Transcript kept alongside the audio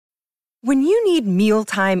When you need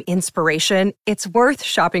mealtime inspiration, it's worth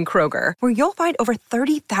shopping Kroger, where you'll find over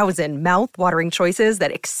 30,000 mouth-watering choices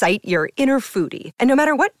that excite your inner foodie. And no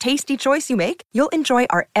matter what tasty choice you make, you'll enjoy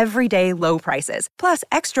our everyday low prices, plus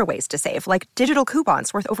extra ways to save, like digital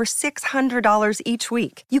coupons worth over $600 each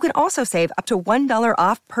week. You can also save up to $1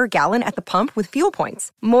 off per gallon at the pump with fuel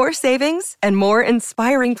points. More savings and more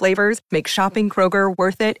inspiring flavors make shopping Kroger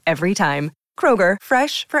worth it every time. Kroger,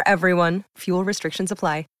 fresh for everyone. Fuel restrictions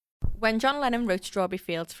apply. When John Lennon wrote Strawberry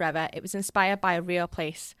Fields Forever, it was inspired by a real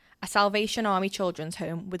place, a Salvation Army children's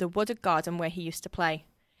home with a wooded garden where he used to play.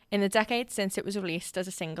 In the decade since it was released as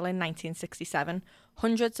a single in 1967,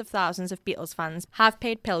 hundreds of thousands of Beatles fans have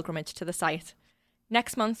paid pilgrimage to the site.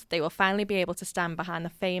 Next month, they will finally be able to stand behind the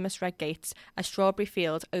famous red gates as Strawberry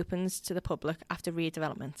Fields opens to the public after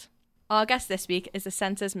redevelopment. Our guest this week is the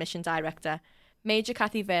Centre's Mission Director, Major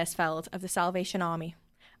Kathy Versfeld of the Salvation Army.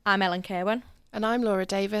 I'm Ellen Kerwin. And I'm Laura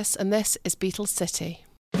Davis, and this is Beatles City.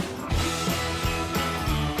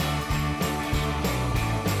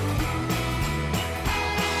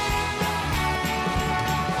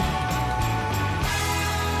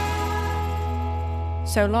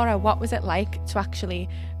 So Laura, what was it like to actually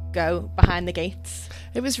go behind the gates?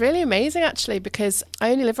 It was really amazing, actually, because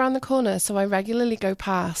I only live around the corner, so I regularly go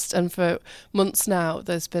past, and for months now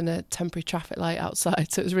there's been a temporary traffic light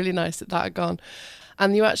outside, so it was really nice that had gone.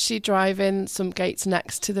 And you actually drive in some gates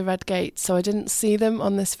next to the red gates, so I didn't see them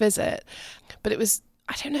on this visit. But it was,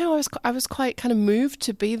 I don't know, I was quite kind of moved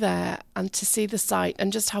to be there and to see the site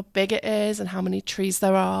and just how big it is and how many trees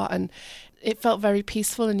there are. And it felt very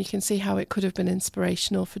peaceful, and you can see how it could have been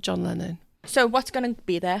inspirational for John Lennon. So what's going to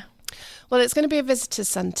be there? Well, it's going to be a visitor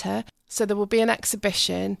centre. So there will be an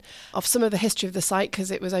exhibition of some of the history of the site,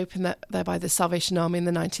 because it was opened there by the Salvation Army in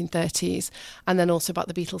the 1930s, and then also about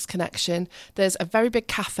the Beatles connection. There's a very big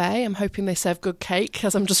cafe. I'm hoping they serve good cake,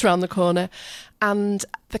 as I'm just round the corner. And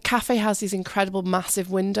the cafe has these incredible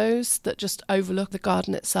massive windows that just overlook the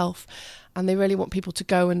garden itself. And they really want people to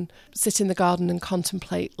go and sit in the garden and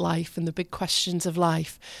contemplate life and the big questions of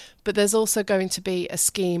life. But there's also going to be a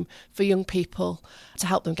scheme for young people to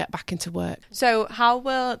help them get back into work. So how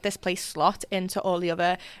will this place slot into all the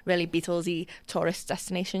other really Beatlesy tourist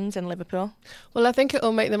destinations in Liverpool? Well, I think it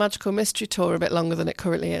will make the Magical Mystery Tour a bit longer than it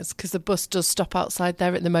currently is, because the bus does stop outside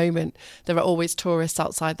there at the moment. There are always tourists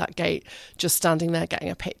outside that gate just standing there getting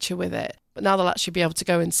a picture with it. But now they'll actually be able to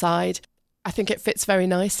go inside. I think it fits very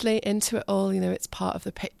nicely into it all. You know, it's part of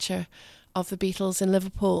the picture of the Beatles in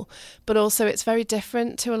Liverpool. But also it's very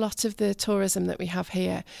different to a lot of the tourism that we have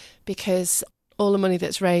here, because all the money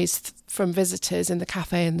that's raised from visitors in the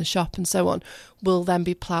cafe and the shop and so on will then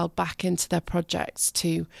be ploughed back into their projects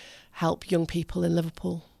to help young people in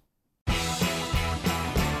Liverpool.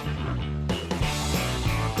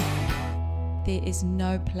 There is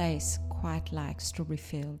no place quite like Strawberry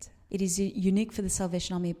Field. It is unique for the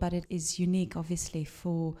Salvation Army, but it is unique, obviously,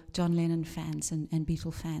 for John Lennon fans and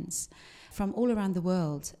Beatle fans from all around the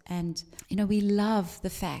world. And, you know, we love the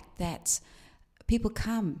fact that people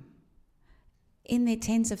come in their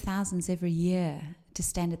tens of thousands every year to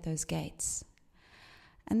stand at those gates.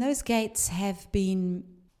 And those gates have been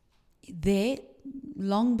there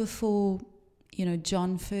long before, you know,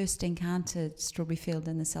 John first encountered Strawberry Field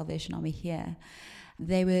and the Salvation Army here.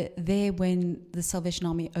 They were there when the Salvation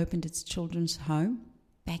Army opened its children's home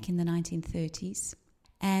back in the 1930s.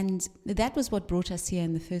 And that was what brought us here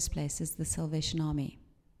in the first place, as the Salvation Army.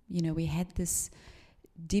 You know, we had this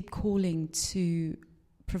deep calling to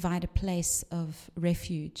provide a place of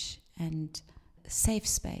refuge and safe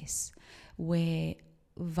space where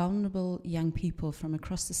vulnerable young people from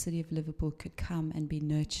across the city of Liverpool could come and be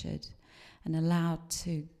nurtured and allowed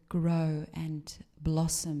to grow and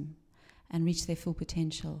blossom and reach their full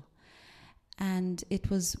potential. And it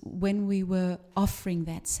was when we were offering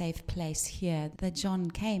that safe place here that John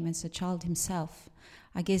came as a child himself,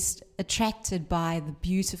 I guess attracted by the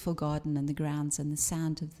beautiful garden and the grounds and the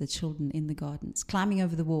sound of the children in the gardens, climbing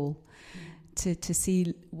over the wall to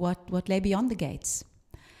see what lay beyond the gates,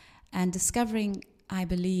 and discovering, I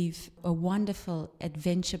believe, a wonderful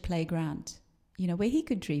adventure playground, you know, where he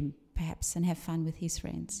could dream perhaps and have fun with his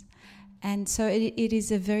friends. And so it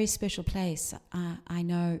is a very special place, I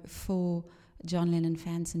know, for John Lennon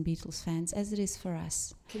fans and Beatles fans, as it is for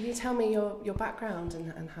us. Can you tell me your background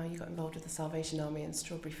and how you got involved with the Salvation Army in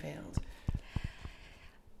Strawberry Field?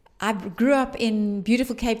 I grew up in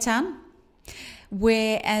beautiful Cape Town,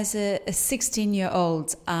 where as a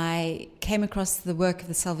 16-year-old I came across the work of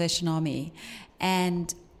the Salvation Army,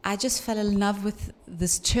 and I just fell in love with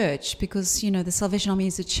this church because, you know, the Salvation Army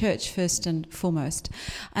is a church first and foremost.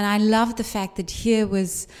 And I loved the fact that here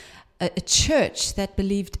was a church that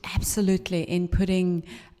believed absolutely in putting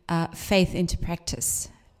faith into practice.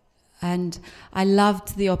 And I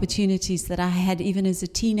loved the opportunities that I had even as a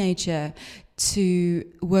teenager to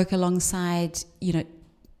work alongside,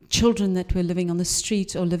 children that were living on the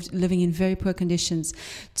street or living in very poor conditions,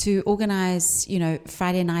 to organize,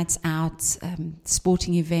 Friday nights out,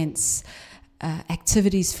 sporting events,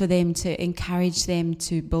 activities for them, to encourage them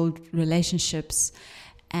to build relationships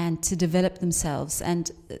and to develop themselves.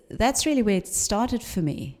 And that's really where it started for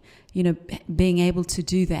me, being able to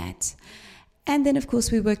do that. And then, of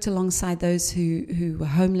course, we worked alongside those who were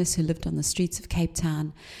homeless, who lived on the streets of Cape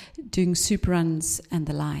Town, doing soup runs and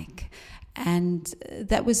the like. And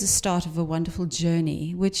that was the start of a wonderful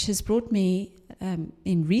journey, which has brought me,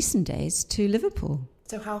 in recent days, to Liverpool.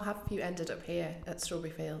 So how have you ended up here at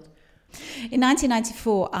Strawberry Field? In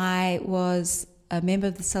 1994, I was a member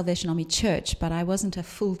of the Salvation Army Church, but I wasn't a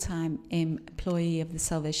full-time employee of the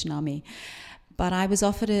Salvation Army. But I was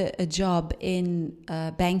offered a job in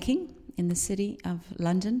banking in the city of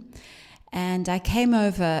London, and I came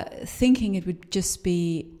over thinking it would just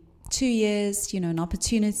be 2 years, an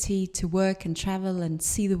opportunity to work and travel and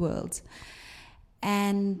see the world.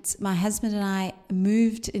 And my husband and I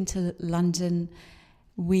moved into London.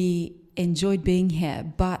 We enjoyed being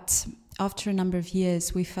here, but after a number of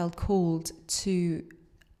years, we felt called to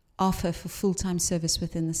offer for full-time service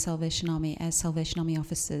within the Salvation Army as Salvation Army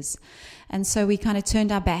officers. And so we kind of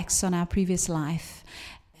turned our backs on our previous life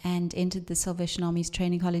and entered the Salvation Army's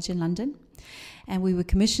training college in London. And we were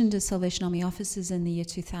commissioned as Salvation Army officers in the year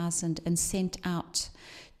 2000 and sent out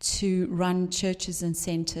to run churches and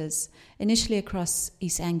centres, initially across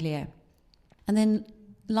East Anglia. And then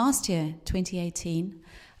last year, 2018,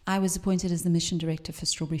 I was appointed as the mission director for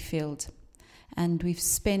Strawberry Field. And we've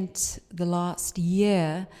spent the last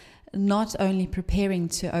year not only preparing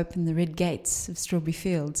to open the red gates of Strawberry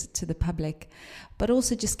Field to the public, but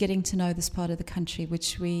also just getting to know this part of the country,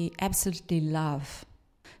 which we absolutely love.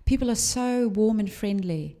 People are so warm and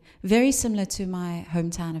friendly, very similar to my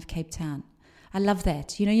hometown of Cape Town. I love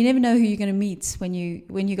that. You never know who you're going to meet when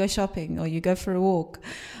you go shopping or you go for a walk.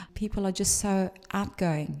 People are just so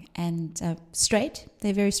outgoing and straight.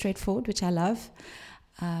 They're very straightforward, which I love.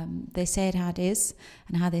 They say it how it is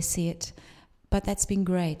and how they see it. But that's been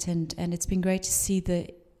great, and it's been great to see the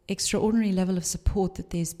extraordinary level of support that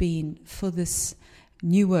there's been for this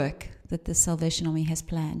new work that the Salvation Army has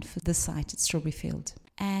planned for this site at Strawberry Field.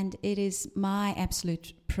 And it is my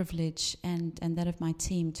absolute privilege and that of my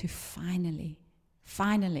team to finally,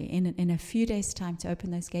 in a few days' time, to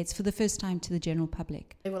open those gates for the first time to the general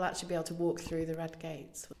public. They will actually be able to walk through the red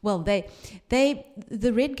gates. Well,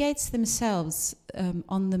 the red gates themselves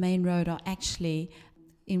on the main road are actually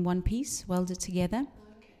in one piece, welded together.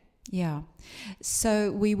 Okay. Yeah.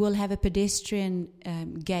 So we will have a pedestrian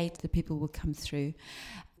gate that people will come through.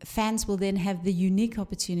 Fans will then have the unique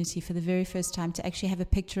opportunity for the very first time to actually have a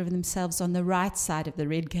picture of themselves on the right side of the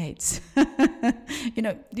red gates.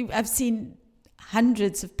 I've seen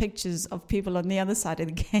hundreds of pictures of people on the other side of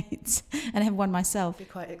the gates and have one myself. It'd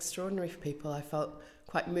be quite extraordinary for people. I felt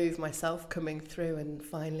quite moved myself coming through and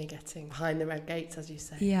finally getting behind the red gates, as you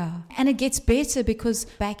say. Yeah. And it gets better because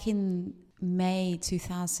back in May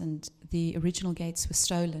 2000, the original gates were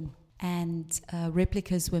stolen. And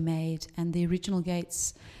replicas were made, and the original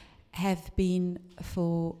gates have been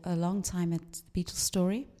for a long time at Beatles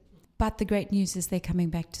Story. But the great news is they're coming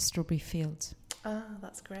back to Strawberry Field. Ah,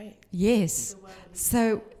 that's great. Yes.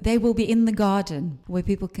 So they will be in the garden where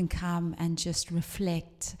people can come and just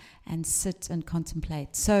reflect and sit and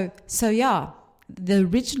contemplate. So yeah, the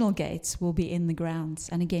original gates will be in the grounds.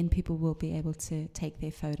 And again, people will be able to take their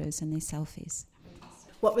photos and their selfies.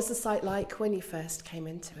 What was the site like when you first came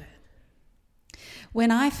into it? When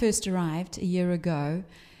I first arrived a year ago,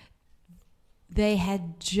 they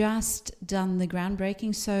had just done the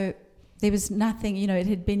groundbreaking, so there was nothing, it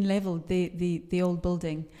had been leveled, the old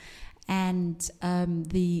building, and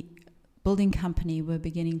the building company were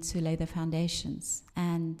beginning to lay the foundations,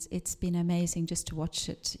 and it's been amazing just to watch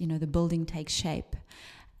it, the building take shape,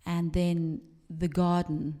 and then the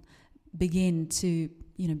garden begin to,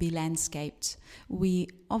 be landscaped. We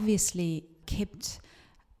obviously kept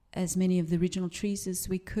as many of the original trees as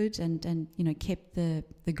we could and kept the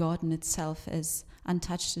garden itself as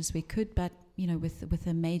untouched as we could, but with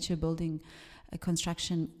a major building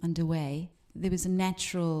construction underway, there was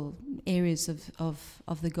natural areas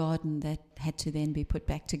of the garden that had to then be put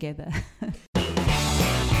back together.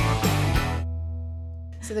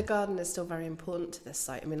 So the garden is still very important to this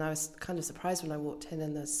site. I mean, I was kind of surprised when I walked in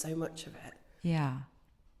and there's so much of it. Yeah.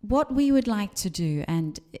 what we would like to do,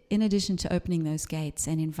 and in addition to opening those gates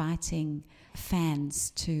and inviting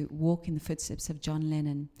fans to walk in the footsteps of John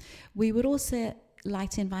Lennon, we would also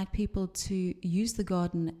like to invite people to use the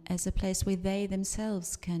garden as a place where they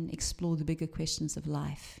themselves can explore the bigger questions of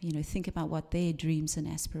life. Think about what their dreams and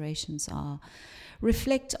aspirations are.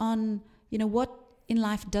 Reflect on, what in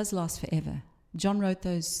life does last forever. John wrote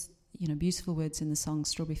those, beautiful words in the song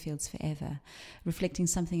Strawberry Fields Forever, reflecting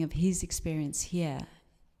something of his experience here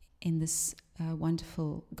in this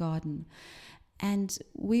wonderful garden. And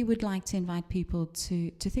we would like to invite people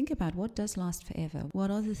to think about what does last forever.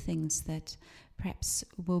 What are the things that perhaps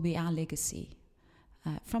will be our legacy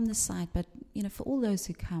from the site, but for all those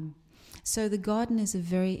who come. So the garden is a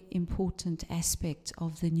very important aspect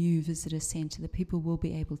of the new visitor centre, that people will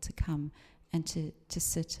be able to come and to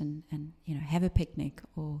sit and have a picnic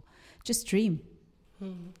or just dream.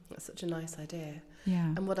 That's such a nice idea. Yeah.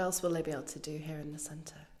 And what else will they be able to do here in the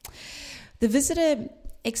centre? The visitor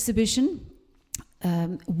exhibition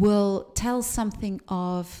will tell something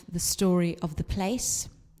of the story of the place,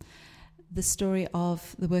 the story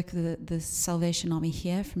of the work of the Salvation Army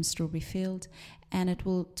here from Strawberry Field, and it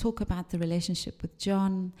will talk about the relationship with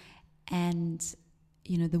John and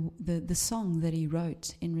the song that he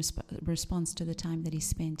wrote in response to the time that he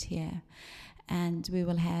spent here. And we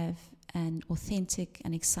will have an authentic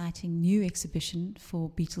and exciting new exhibition for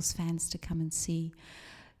Beatles fans to come and see,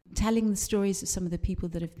 telling the stories of some of the people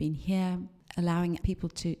that have been here, allowing people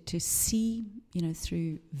to see,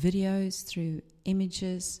 through videos, through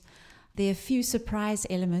images. There are a few surprise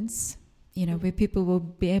elements, where people will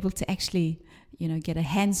be able to actually, get a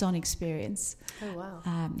hands-on experience. Oh,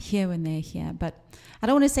 wow. Here when they're here. But I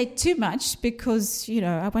don't want to say too much because,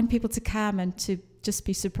 I want people to come and to just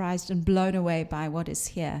be surprised and blown away by what is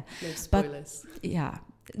here. No spoilers. But,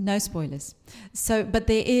 no spoilers. So, but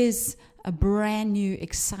there is a brand new,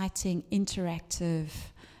 exciting, interactive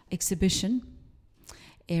exhibition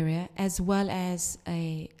area, as well as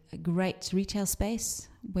a great retail space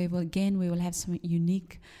where we will have some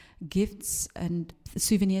unique gifts and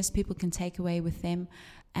souvenirs people can take away with them.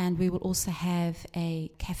 And we will also have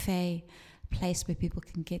a cafe place where people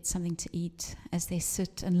can get something to eat as they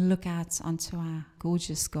sit and look out onto our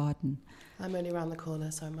gorgeous garden. I'm only around the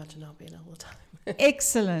corner, so I imagine I'll be in all the time.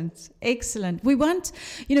 Excellent. We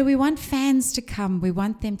want fans to come. We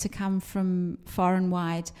want them to come from far and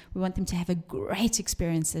wide. We want them to have a great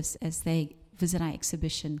experience as they visit our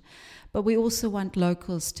exhibition. But we also want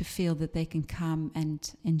locals to feel that they can come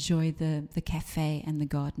and enjoy the cafe and the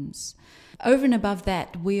gardens. Over and above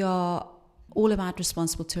that, we are all about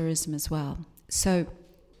responsible tourism as well. So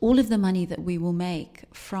all of the money that we will make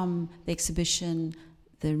from the exhibition,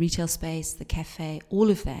 the retail space, the cafe, all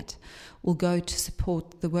of that will go to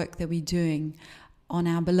support the work that we're doing on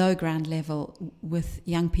our below ground level with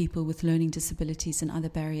young people with learning disabilities and other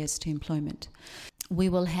barriers to employment. We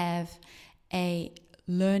will have a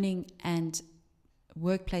learning and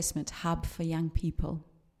work placement hub for young people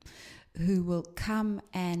who will come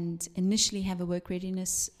and initially have a work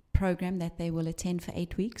readiness program that they will attend for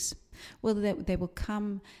 8 weeks. Well, they will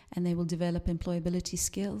come and they will develop employability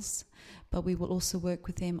skills, but we will also work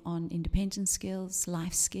with them on independent skills,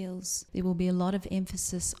 life skills. There will be a lot of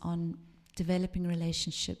emphasis on developing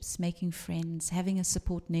relationships, making friends, having a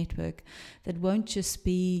support network that won't just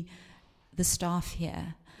be the staff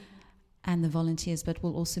here and the volunteers, but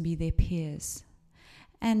will also be their peers.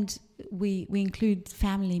 And we include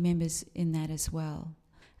family members in that as well,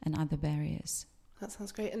 and other barriers. That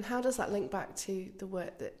sounds great. And how does that link back to the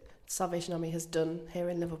work that Salvation Army has done here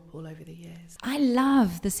in Liverpool over the years? I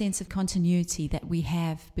love the sense of continuity that we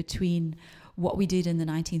have between what we did in the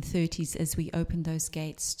 1930s as we opened those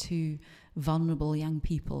gates to vulnerable young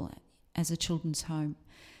people as a children's home,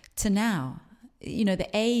 to now. The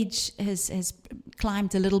age has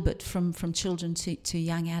climbed a little bit from children to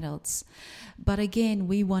young adults. But again,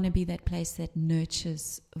 we want to be that place that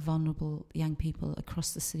nurtures vulnerable young people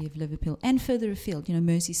across the city of Liverpool and further afield,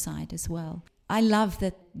 Merseyside as well. I love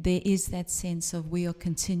that there is that sense of we are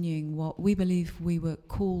continuing what we believe we were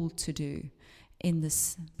called to do in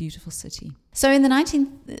this beautiful city. So in the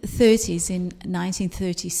 1930s, in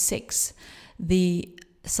 1936, the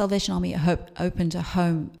Salvation Army opened a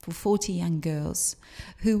home for 40 young girls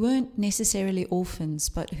who weren't necessarily orphans,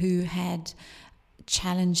 but who had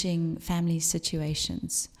challenging family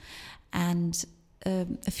situations. And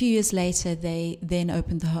a few years later, they then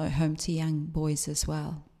opened the home to young boys as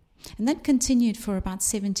well. And that continued for about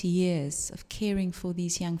 70 years of caring for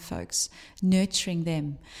these young folks, nurturing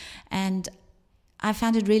them. And I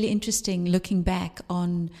found it really interesting looking back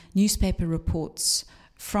on newspaper reports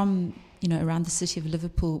from around the city of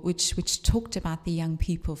Liverpool, which talked about the young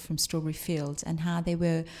people from Strawberry Fields and how they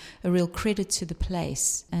were a real credit to the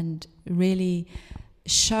place and really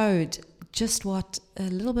showed just what a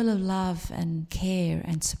little bit of love and care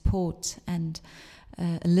and support and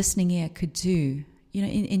a listening ear could do,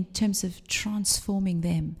 in terms of transforming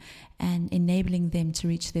them and enabling them to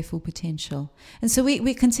reach their full potential. And so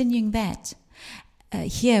we're continuing that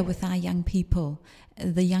here with our young people,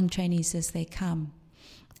 the young trainees as they come.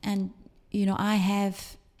 And I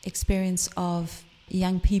have experience of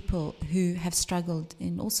young people who have struggled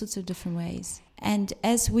in all sorts of different ways. And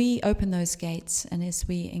as we open those gates and as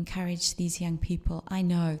we encourage these young people, I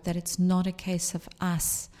know that it's not a case of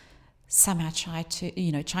us somehow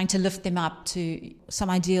trying to lift them up to some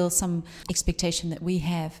ideal, some expectation that we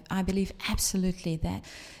have. I believe absolutely that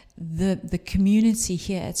the community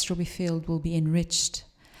here at Strawberry Field will be enriched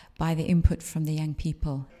by the input from the young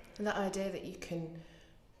people. And that idea that you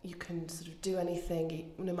can sort of do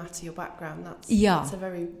anything no matter your background, that's a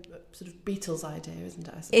very sort of Beatles idea, isn't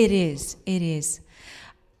it? It is.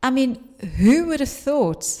 I mean, who would have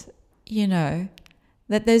thought,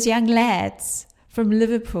 that those young lads from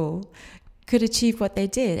Liverpool could achieve what they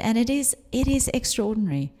did? And it is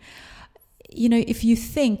extraordinary. If you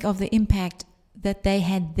think of the impact that they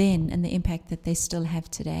had then and the impact that they still have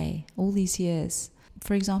today, all these years.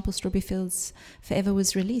 For example, Strawberry Fields Forever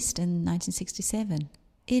was released in 1967.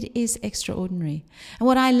 It is extraordinary. And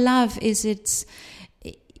what I love is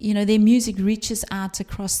their music reaches out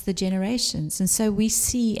across the generations. And so we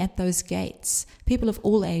see at those gates people of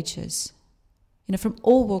all ages, from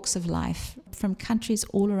all walks of life, from countries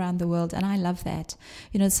all around the world. And I love that.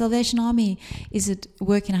 The Salvation Army is at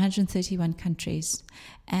work in 131 countries.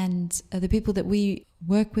 And the people that we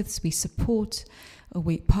work with, we support, or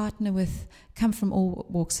we partner with, come from all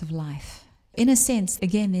walks of life. In a sense,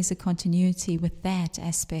 again, there's a continuity with that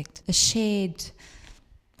aspect, a shared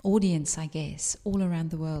audience, I guess, all around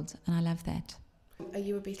the world, and I love that. Are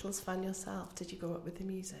you a Beatles fan yourself? Did you grow up with the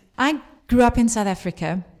music? I grew up in South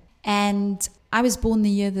Africa, and I was born the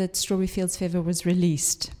year that Strawberry Fields Forever was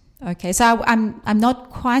released. Okay, so I'm not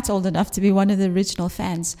quite old enough to be one of the original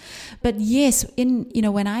fans, but yes,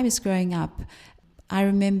 when I was growing up, I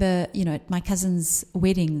remember, at my cousin's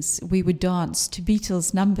weddings, we would dance to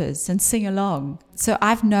Beatles numbers and sing along. So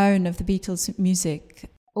I've known of the Beatles music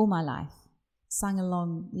all my life, sung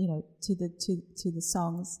along, to the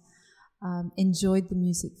songs, enjoyed the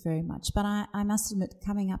music very much. But I must admit,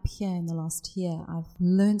 coming up here in the last year, I've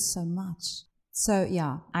learned so much. So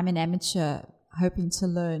yeah, I'm an amateur hoping to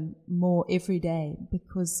learn more every day,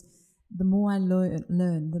 because the more I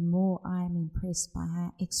learn, the more I am impressed by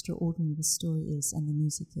how extraordinary the story is and the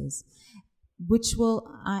music is, which will,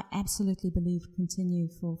 I absolutely believe, continue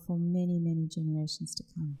for many, many generations to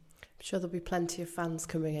come. I'm sure there'll be plenty of fans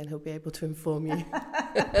coming in who'll be able to inform you.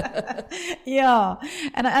 Yeah,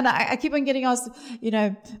 and I keep on getting asked,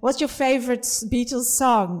 what's your favourite Beatles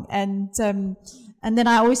song? And then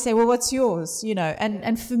I always say, well, what's yours?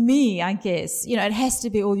 And for me, I guess, it has to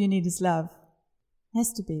be All You Need Is Love.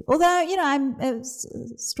 Has to be. Although, I'm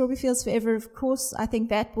Strawberry Fields Forever, of course, I think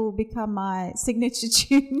that will become my signature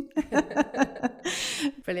tune.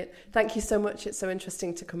 Brilliant. Thank you so much. It's so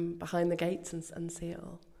interesting to come behind the gates and see it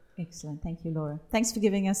all. Excellent. Thank you, Laura. Thanks for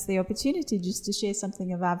giving us the opportunity just to share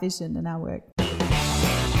something of our vision and our work.